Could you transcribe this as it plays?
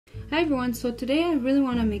Hi everyone, so today I really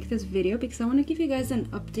want to make this video because I want to give you guys an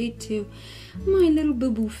update to my little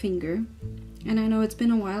boo-boo finger. And I know it's been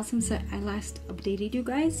a while since I last updated you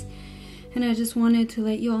guys, and I just wanted to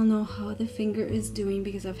let you all know how the finger is doing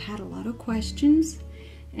because I've had a lot of questions.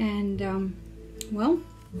 And well,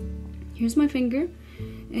 here's my finger,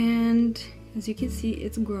 and as you can see,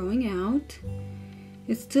 it's growing out.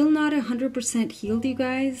 It's still not 100% healed, you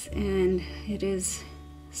guys, and it is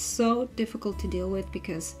so difficult to deal with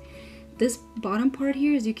because this bottom part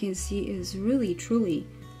here, as you can see, is really truly,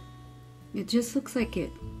 it just looks like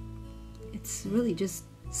it's really just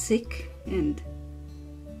sick and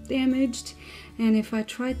damaged. And if I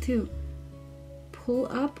try to pull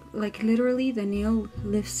up, like literally the nail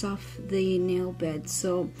lifts off the nail bed,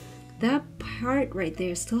 so that part right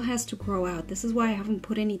there still has to grow out. This is why I haven't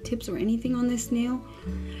put any tips or anything on this nail.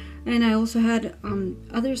 And I also had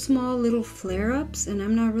other small little flare-ups, and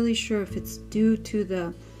I'm not really sure if it's due to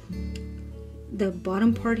the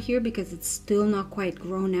bottom part here because it's still not quite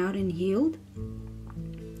grown out and healed.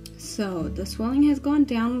 So the swelling has gone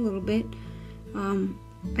down a little bit.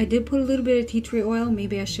 I did put a little bit of tea tree oil.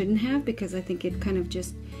 Maybe I shouldn't have because I think it kind of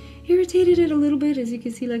just irritated it a little bit. As you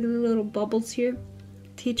can see, like the little bubbles here.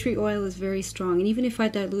 Tea tree oil is very strong, and even if I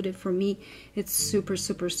dilute it, for me it's super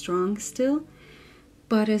strong still.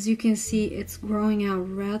 But as you can see, it's growing out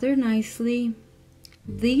rather nicely.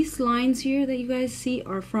 These lines here that you guys see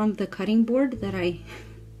are from the cutting board that I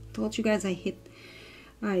told you guys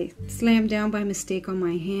I slammed down by mistake on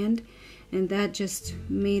my hand, and that just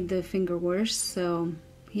made the finger worse. So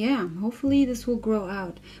yeah, hopefully this will grow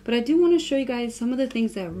out. But I do want to show you guys some of the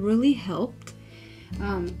things that really helped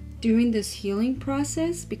during this healing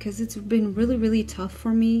process, because it's been really tough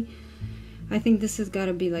for me. I think this has got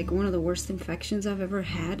to be like one of the worst infections I've ever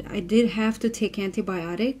had. I did have to take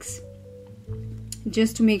antibiotics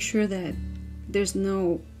just to make sure that there's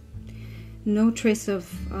no trace of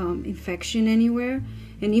infection anywhere.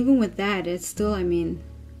 And even with that, it's still, I mean,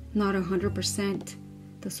 not 100%.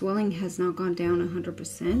 The swelling has not gone down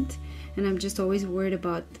 100%, and I'm just always worried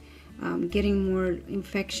about getting more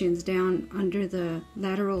infections down under the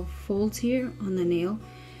lateral folds here on the nail.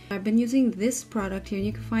 I've been using this product here, and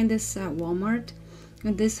you can find this at Walmart.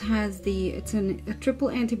 And this has it's a triple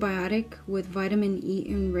antibiotic with vitamin E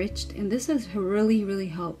enriched, and this has really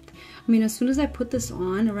helped. I mean, as soon as I put this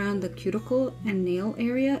on around the cuticle and nail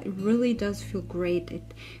area, it really does feel great.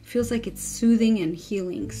 It feels like it's soothing and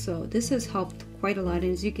healing. So this has helped quite a lot,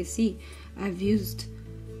 and as you can see, I've used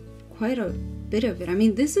quite a bit of it. I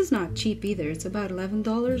mean, this is not cheap either. It's about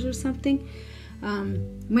 $11 or something.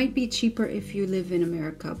 Might be cheaper if you live in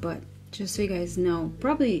America, but just so you guys know,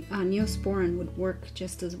 probably Neosporin would work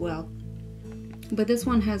just as well. But this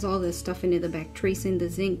one has all this stuff in it, the bactracin, the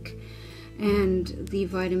zinc, and the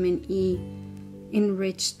vitamin E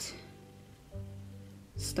enriched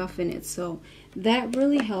stuff in it. So that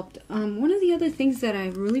really helped. One of the other things that I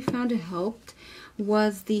really found it helped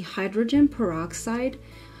was the hydrogen peroxide.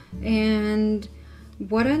 And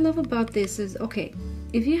what I love about this is, okay,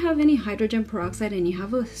 if you have any hydrogen peroxide and you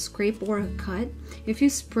have a scrape or a cut, if you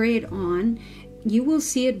spray it on, you will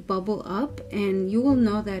see it bubble up, and you will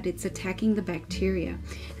know that it's attacking the bacteria.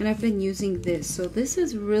 And I've been using this, so this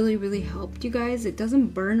has really helped, you guys. It doesn't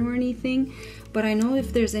burn or anything, but I know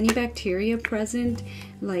if there's any bacteria present,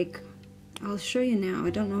 like I'll show you now. I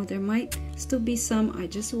don't know, there might still be some. I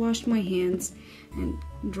just washed my hands and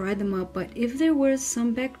dried them up, but if there was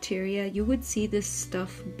some bacteria, you would see this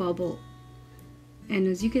stuff bubble. And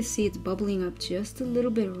as you can see, it's bubbling up just a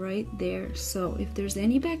little bit right there. So if there's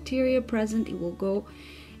any bacteria present, it will go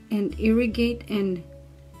and irrigate and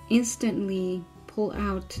instantly pull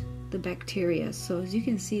out the bacteria. So as you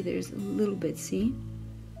can see, there's a little bit, see?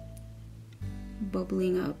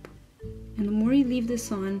 Bubbling up. And the more you leave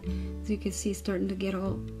this on, as you can see, it's starting to get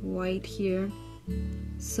all white here.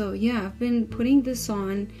 So yeah, I've been putting this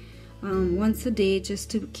on once a day just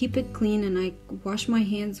to keep it clean, and I wash my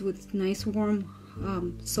hands with nice warm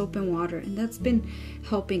soap and water, and that's been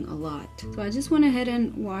helping a lot. So I just went ahead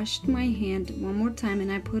and washed my hand one more time,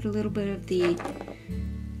 and I put a little bit of the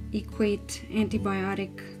Equate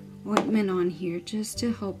antibiotic ointment on here just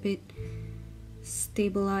to help it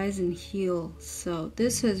stabilize and heal. So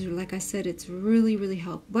this has, like I said, it's really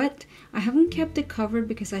helped. But I haven't kept it covered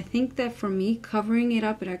because I think that for me, covering it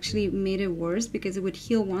up, it actually made it worse because it would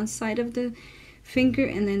heal one side of the finger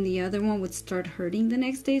and then the other one would start hurting the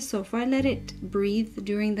next day. So if I let it breathe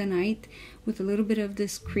during the night with a little bit of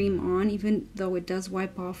this cream on, even though it does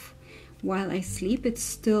wipe off while I sleep, it's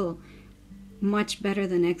still much better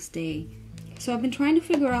the next day. So I've been trying to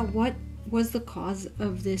figure out what was the cause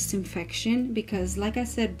of this infection, because like I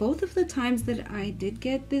said, both of the times that I did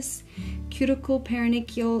get this cuticle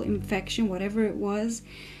perinechial infection, whatever it was,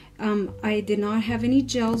 I did not have any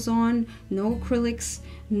gels on, no acrylics,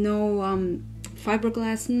 no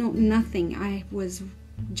fiberglass, no nothing. I was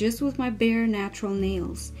just with my bare natural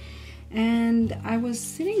nails. And I was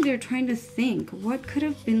sitting there trying to think what could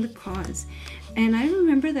have been the cause. And I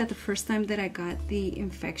remember that the first time that I got the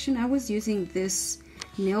infection, I was using this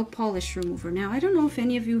nail polish remover. Now, I don't know if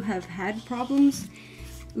any of you have had problems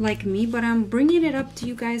like me, but I'm bringing it up to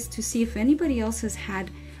you guys to see if anybody else has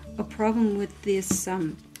had a problem with this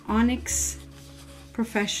Onyx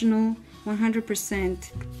Professional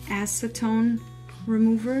 100% acetone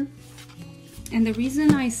remover. And the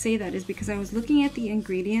reason I say that is because I was looking at the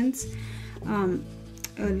ingredients a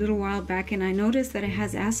little while back, and I noticed that it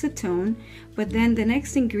has acetone, but then the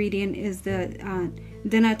next ingredient is the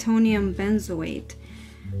denatonium benzoate.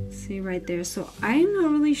 See right there. So I'm not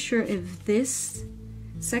really sure if this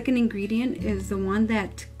second ingredient is the one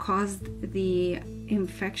that caused the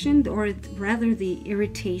infection, or rather the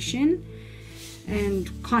irritation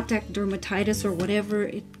and contact dermatitis or whatever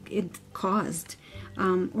it caused,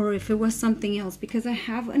 or if it was something else, because I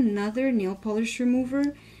have another nail polish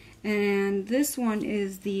remover, and this one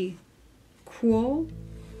is the Quo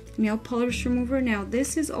nail polish remover. Now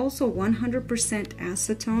this is also 100%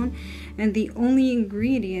 acetone, and the only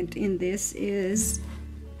ingredient in this is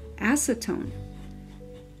acetone,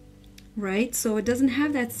 right? So it doesn't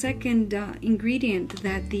have that second ingredient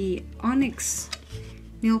that the Onyx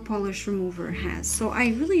nail polish remover has. So I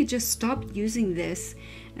really just stopped using this,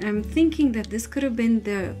 and I'm thinking that this could have been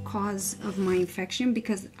the cause of my infection,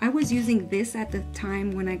 because I was using this at the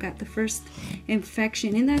time when I got the first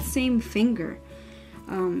infection in that same finger.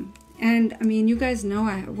 And I mean, you guys know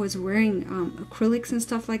I was wearing acrylics and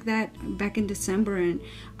stuff like that back in December, and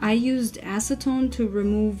I used acetone to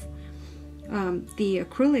remove the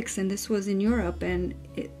acrylics, and this was in Europe, and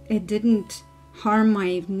it didn't harm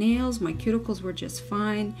my nails. My cuticles were just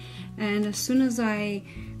fine. And as soon as I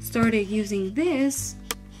started using this,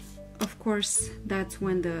 of course, that's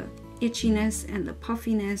when the itchiness and the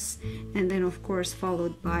puffiness, and then of course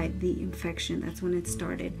followed by the infection, that's when it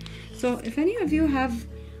started. So if any of you have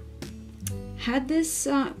had this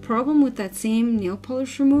problem with that same nail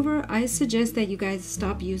polish remover, I suggest that you guys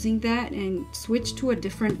stop using that and switch to a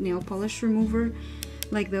different nail polish remover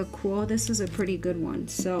like the Quo. This is a pretty good one.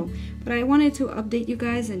 So, but I wanted to update you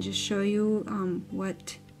guys and just show you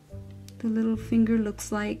what the little finger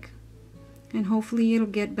looks like, and hopefully it'll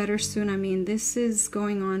get better soon. I mean, this is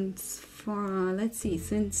going on for let's see,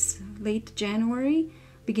 since late January,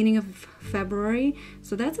 beginning of February,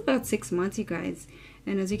 so that's about 6 months, you guys.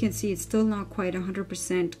 And as you can see, it's still not quite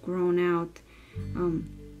 100% grown out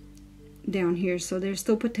down here, so there's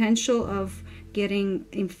still potential of getting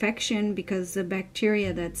infection because the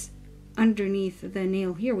bacteria that's underneath the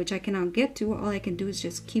nail here, which I cannot get to, all I can do is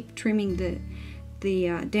just keep trimming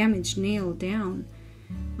the damaged nail down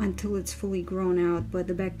until it's fully grown out. But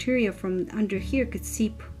the bacteria from under here could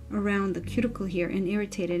seep around the cuticle here and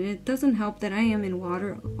irritate it, and it doesn't help that I am in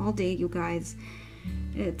water all day, you guys.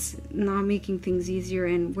 It's not making things easier,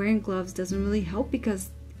 and wearing gloves doesn't really help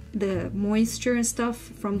because the moisture and stuff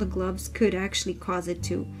from the gloves could actually cause it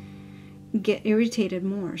to get irritated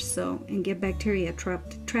more, so, and get bacteria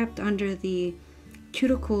trapped under the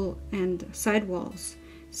cuticle and sidewalls.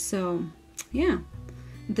 So yeah,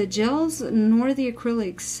 the gels nor the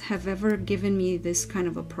acrylics have ever given me this kind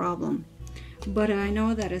of a problem, but I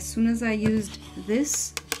know that as soon as I used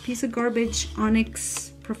this piece of garbage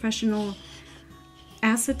Onyx Professional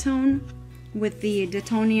acetone with the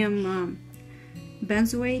denatonium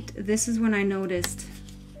benzoate, this is when I noticed.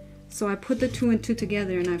 So I put the 2 and 2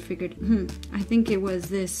 together, and I figured, I think it was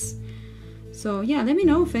this. So yeah, let me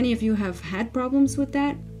know if any of you have had problems with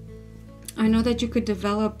that. I know that you could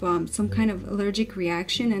develop some kind of allergic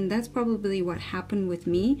reaction, and that's probably what happened with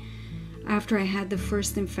me after I had the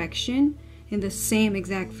first infection in the same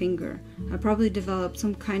exact finger. I probably developed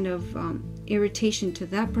some kind of irritation to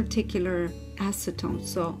that particular acetone.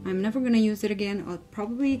 So I'm never going to use it again. I'll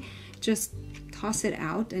probably just toss it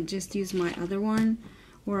out and just use my other one,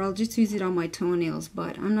 or I'll just use it on my toenails,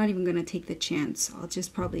 but I'm not even going to take the chance. I'll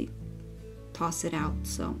just probably toss it out.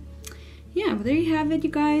 So yeah, but there you have it,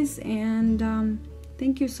 you guys, and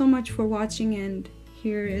thank you so much for watching, and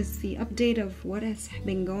here is the update of what has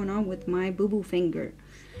been going on with my boo-boo finger.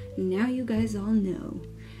 Now you guys all know.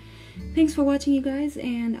 Thanks for watching, you guys,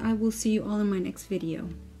 and I will see you all in my next video.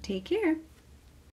 Take care.